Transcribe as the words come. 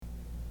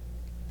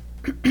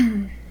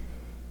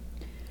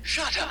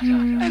Shut up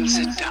and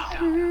sit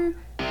down.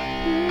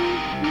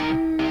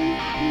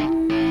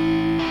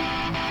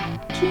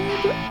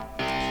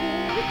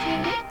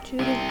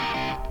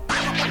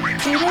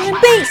 Judah and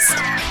Beast,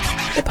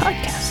 the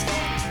podcast.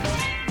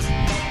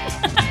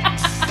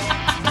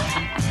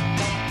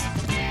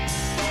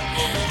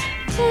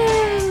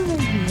 Oh,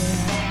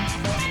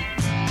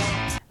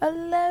 yeah.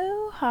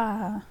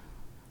 Aloha.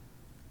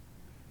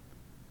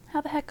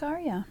 How the heck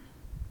are ya?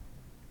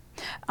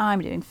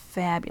 I'm doing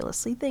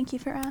fabulously. Thank you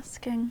for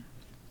asking.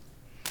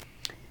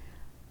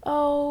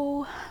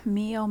 Oh,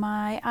 me, oh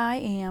my. I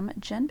am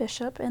Jen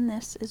Bishop, and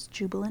this is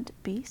Jubilant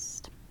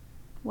Beast.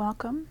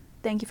 Welcome.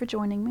 Thank you for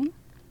joining me.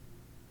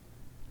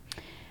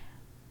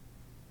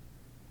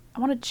 I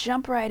want to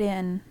jump right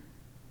in.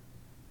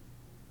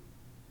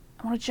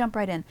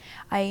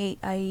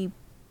 I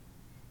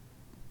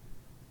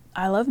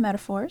love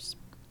metaphors.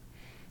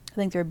 I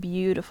think they're a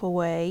beautiful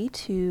way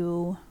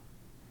to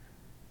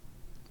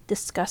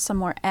discuss a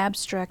more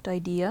abstract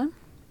idea.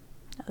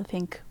 I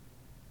think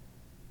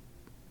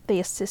they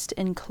assist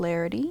in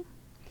clarity,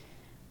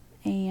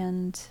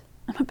 and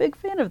I'm a big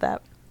fan of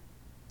that.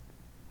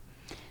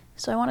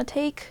 So I want to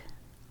take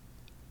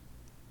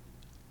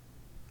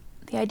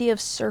the idea of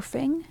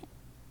surfing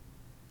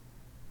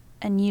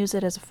and use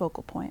it as a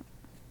focal point.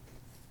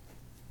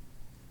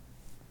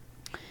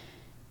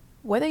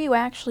 Whether you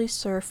actually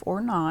surf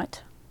or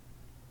not,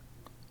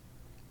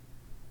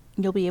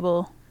 you'll be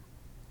able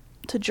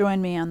to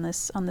join me on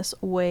this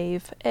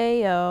wave.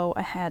 Ayo,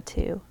 I had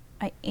to.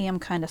 I am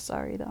kind of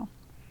sorry though.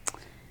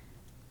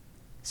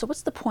 So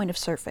what's the point of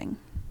surfing?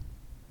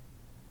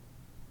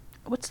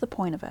 What's the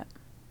point of it?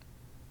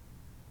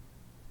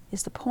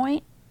 Is the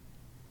point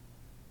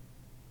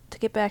to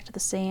get back to the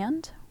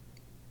sand?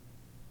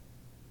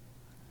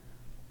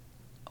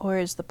 Or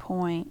is the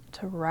point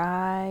to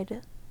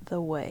ride the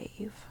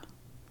wave?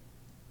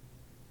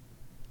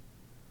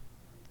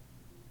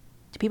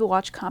 Do people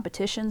watch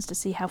competitions to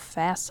see how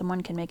fast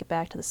someone can make it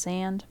back to the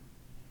sand?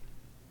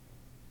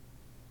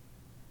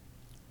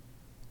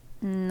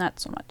 Not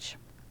so much.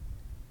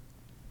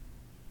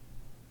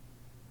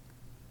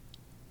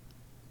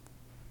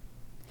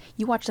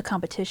 You watch the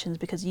competitions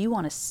because you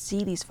want to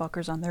see these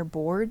fuckers on their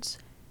boards,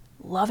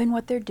 loving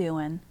what they're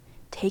doing,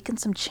 taking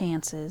some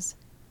chances,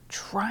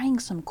 trying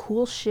some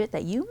cool shit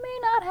that you may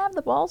not have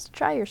the balls to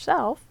try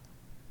yourself.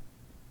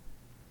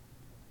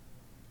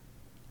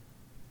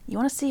 You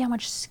want to see how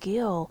much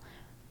skill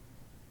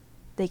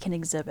they can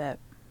exhibit.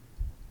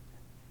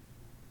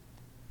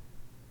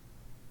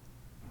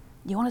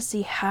 You want to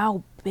see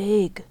how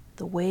big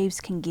the waves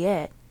can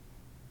get.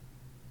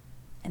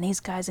 And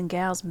these guys and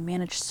gals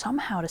manage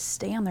somehow to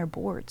stay on their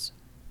boards.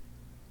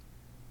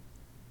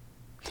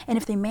 And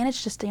if they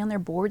manage to stay on their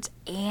boards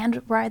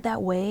and ride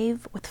that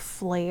wave with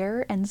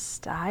flair and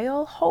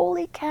style,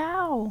 holy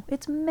cow,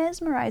 it's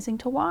mesmerizing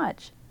to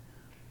watch.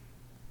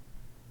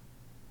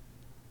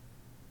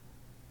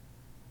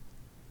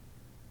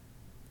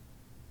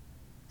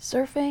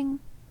 Surfing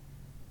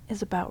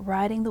is about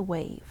riding the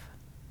wave,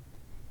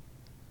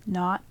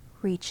 not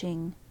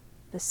reaching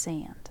the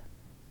sand.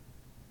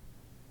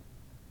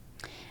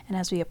 And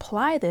as we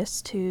apply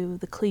this to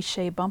the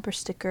cliche bumper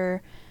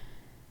sticker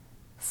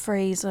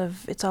phrase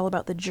of it's all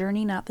about the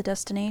journey, not the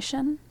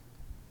destination,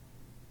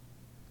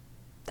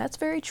 that's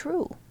very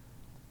true.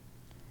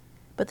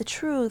 But the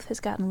truth has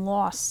gotten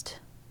lost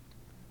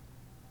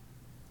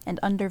and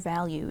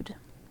undervalued.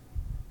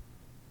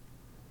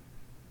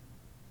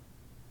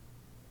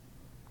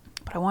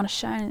 But I want to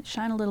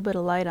shine a little bit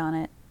of light on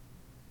it,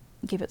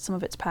 give it some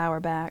of its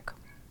power back,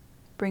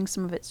 bring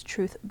some of its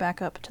truth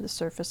back up to the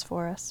surface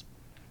for us.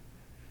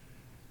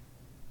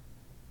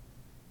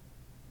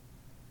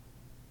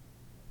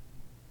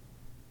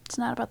 It's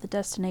not about the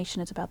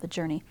destination, it's about the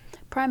journey.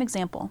 Prime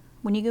example,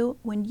 when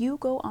you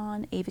go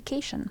on a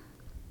vacation,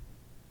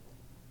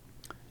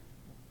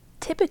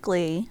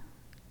 typically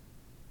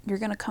you're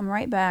going to come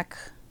right back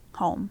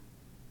home.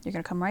 You're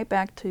going to come right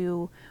back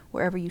to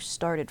wherever you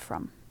started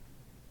from.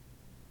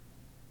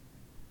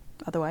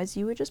 Otherwise,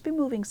 you would just be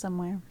moving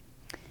somewhere.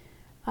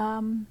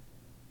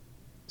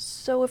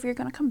 So if you're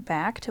going to come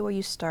back to where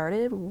you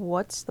started,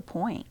 what's the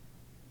point?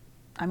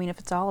 I mean, if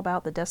it's all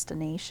about the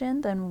destination,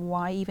 then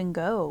why even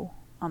go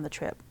on the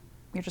trip?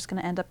 You're just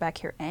going to end up back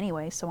here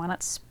anyway, so why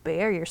not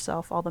spare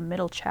yourself all the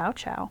middle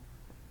chow-chow?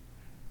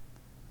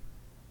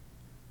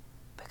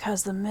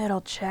 Because the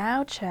middle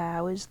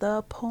chow-chow is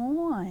the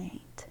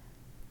point.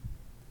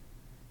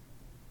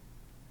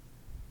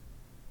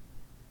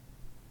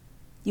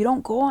 You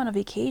don't go on a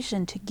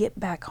vacation to get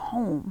back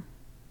home.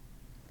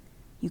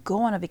 You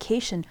go on a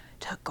vacation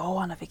to go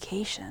on a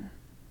vacation.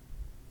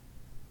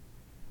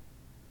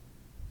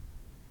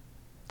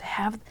 To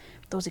have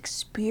those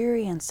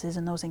experiences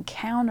and those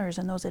encounters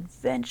and those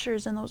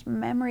adventures and those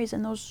memories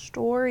and those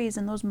stories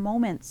and those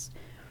moments.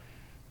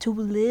 To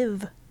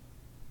live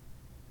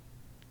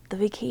the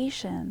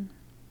vacation.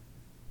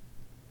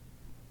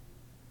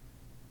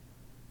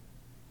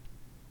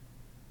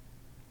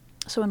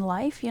 So in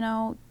life,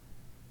 the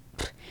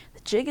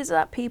The jig is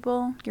up,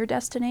 people. Your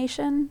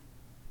destination,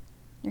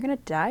 you're going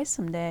to die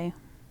someday.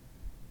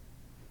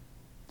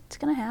 It's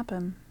going to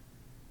happen.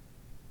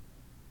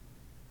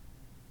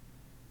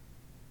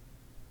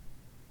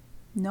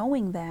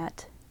 Knowing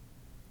that,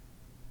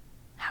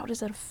 how does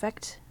that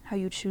affect how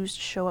you choose to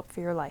show up for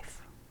your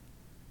life?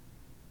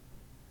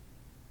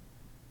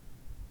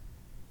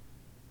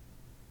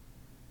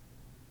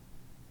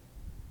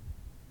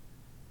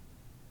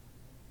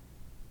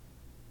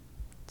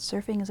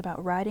 Surfing is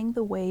about riding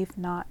the wave,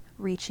 not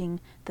reaching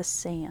the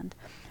sand.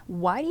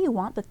 Why do you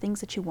want the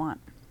things that you want?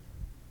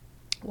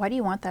 Why do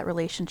you want that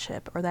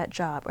relationship or that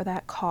job or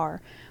that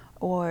car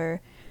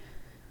or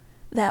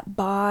that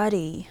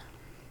body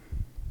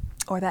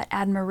or that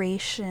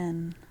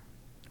admiration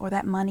or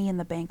that money in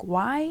the bank?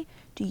 Why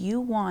do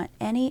you want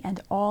any and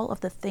all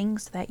of the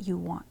things that you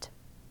want?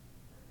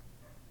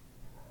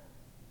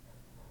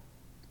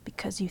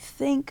 Because you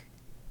think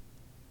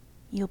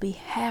you'll be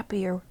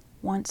happier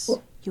once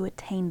you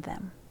attain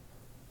them.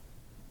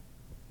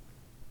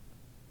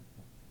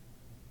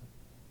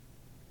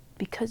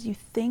 Because you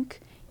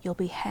think you'll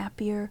be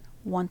happier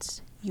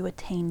once you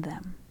attain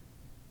them.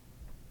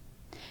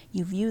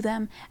 You view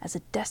them as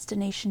a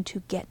destination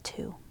to get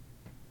to.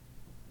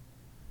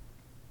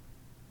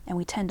 And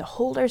we tend to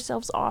hold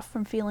ourselves off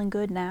from feeling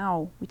good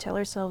now. We tell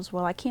ourselves,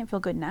 well, I can't feel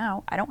good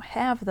now. I don't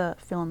have the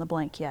fill in the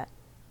blank yet.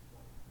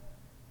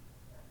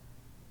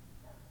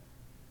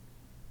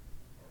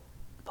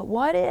 But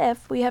what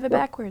if we have it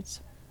backwards?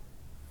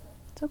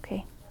 It's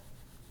okay.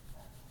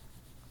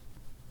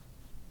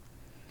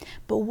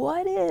 But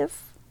what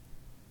if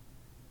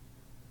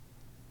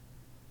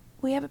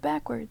we have it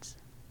backwards?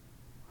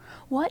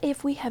 What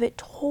if we have it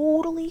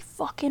totally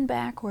fucking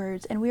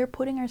backwards and we are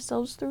putting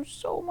ourselves through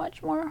so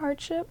much more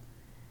hardship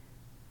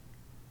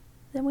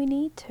than we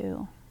need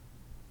to?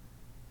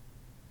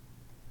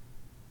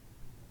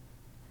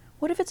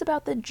 What if it's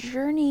about the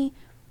journey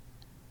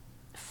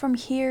from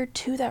here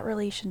to that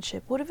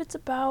relationship? What if it's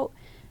about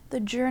the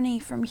journey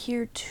from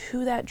here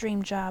to that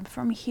dream job,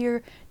 from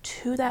here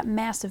to that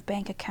massive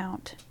bank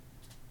account?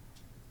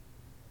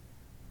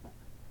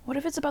 What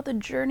if it's about the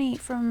journey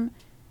from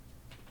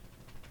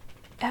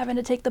having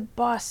to take the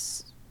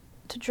bus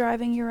to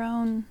driving your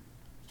own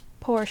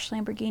Porsche,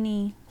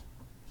 Lamborghini,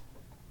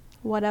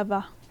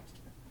 whatever?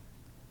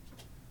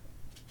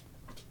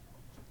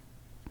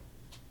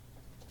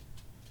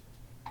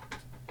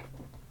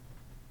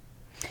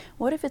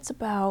 What if it's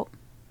about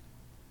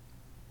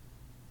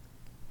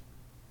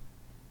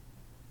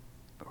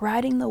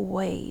riding the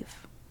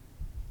wave?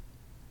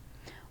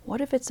 What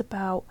if it's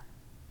about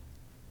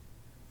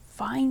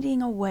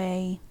finding a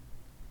way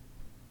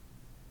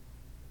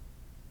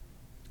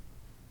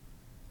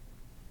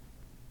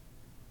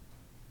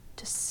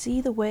to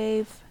see the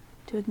wave,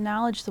 to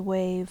acknowledge the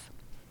wave,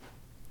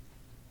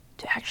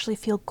 to actually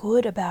feel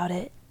good about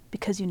it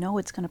because you know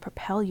it's going to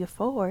propel you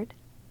forward?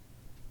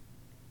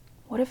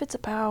 What if it's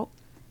about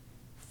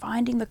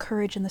finding the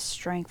courage and the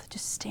strength to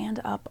stand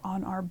up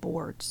on our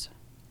boards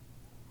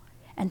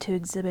and to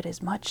exhibit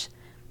as much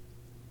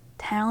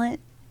talent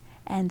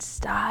and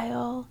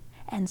style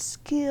and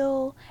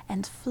skill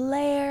and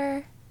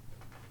flair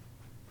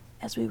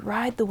as we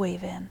ride the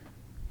wave in?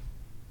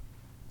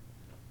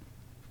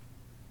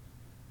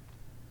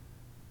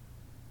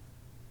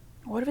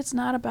 What if it's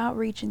not about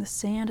reaching the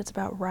sand, it's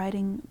about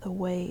riding the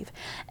wave?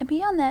 And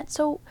beyond that,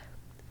 so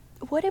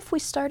what if we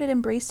started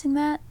embracing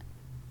that?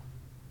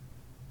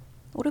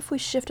 What if we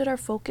shifted our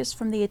focus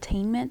from the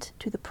attainment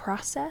to the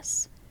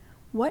process?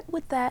 What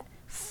would that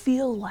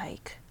feel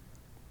like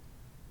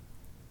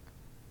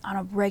on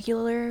a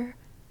regular,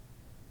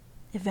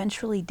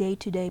 eventually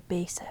day-to-day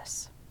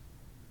basis?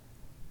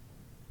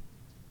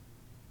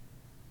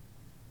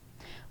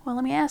 Well,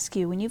 let me ask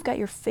you, when you've got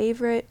your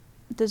favorite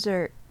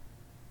dessert,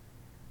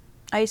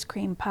 ice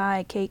cream,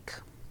 pie, cake,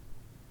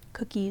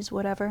 cookies,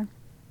 whatever,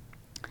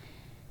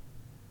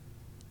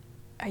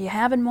 are you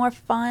having more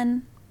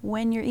fun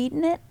when you're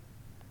eating it?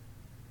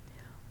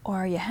 Or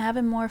are you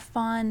having more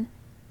fun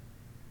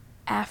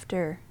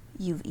after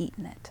you've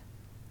eaten it?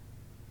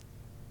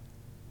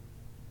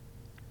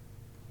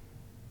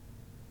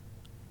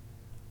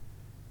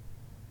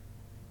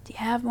 Do you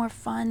have more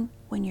fun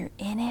when you're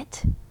in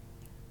it?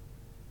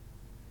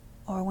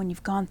 Or when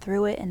you've gone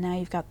through it and now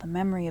you've got the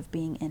memory of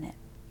being in it?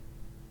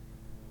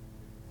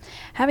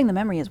 Having the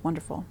memory is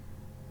wonderful.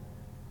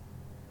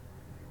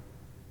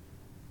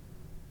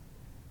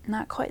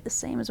 Not quite the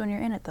same as when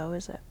you're in it, though,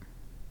 is it?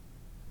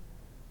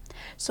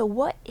 So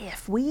what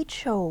if we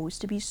chose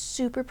to be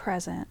super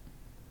present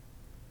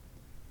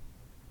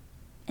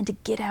and to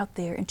get out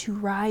there and to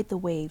ride the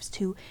waves,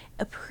 to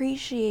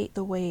appreciate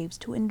the waves,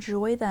 to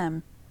enjoy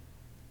them?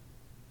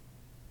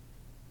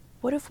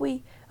 What if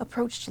we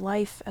approached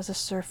life as a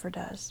surfer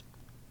does?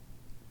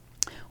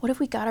 What if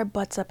we got our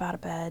butts up out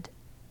of bed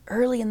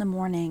early in the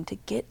morning to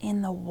get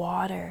in the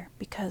water?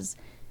 Because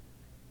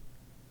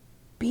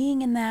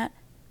being in that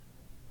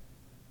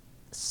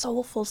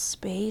soulful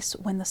space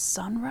when the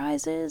sun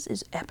rises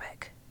is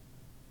epic.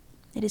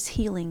 It is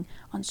healing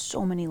on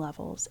so many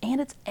levels,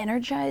 and it's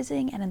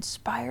energizing and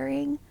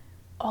inspiring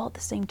all at the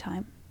same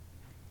time.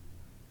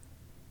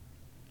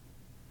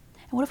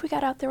 And what if we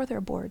got out there with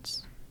our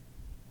boards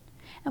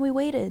and we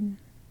waited?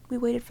 We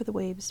waited for the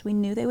waves. We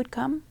knew they would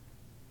come,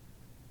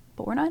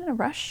 but we're not in a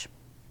rush.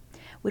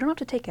 We don't have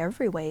to take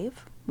every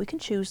wave. We can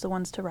choose the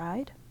ones to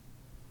ride.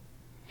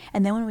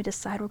 And then when we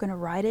decide we're going to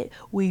ride it,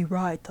 we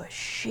ride the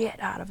shit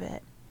out of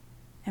it.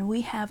 And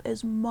we have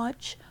as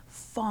much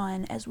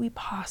fun as we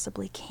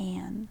possibly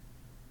can.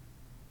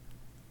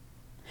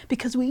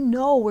 Because we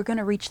know we're going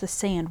to reach the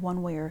sand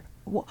one way or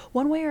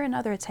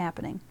another. It's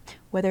happening.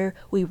 Whether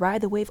we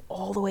ride the wave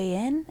all the way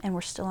in and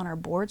we're still on our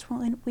boards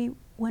when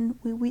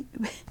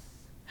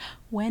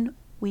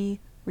we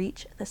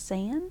reach the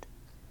sand,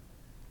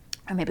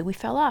 or maybe we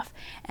fell off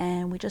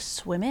and we just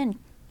swim in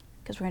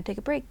because we're going to take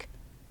a break.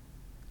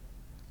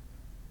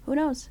 Who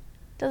knows?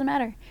 Doesn't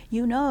matter.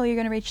 You know you're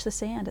going to reach the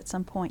sand at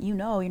some point. You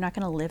know you're not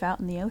going to live out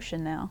in the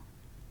ocean now.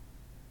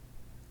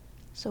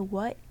 So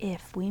what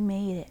if we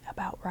made it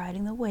about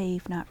riding the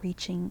wave, not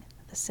reaching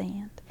the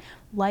sand?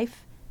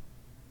 Life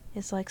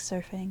is like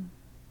surfing.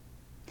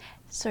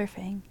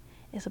 Surfing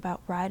is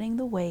about riding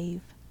the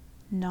wave,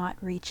 not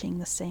reaching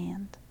the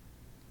sand.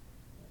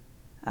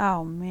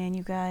 Oh man,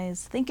 you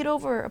guys, think it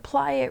over,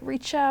 apply it,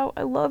 reach out.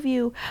 I love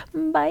you.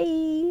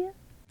 Bye.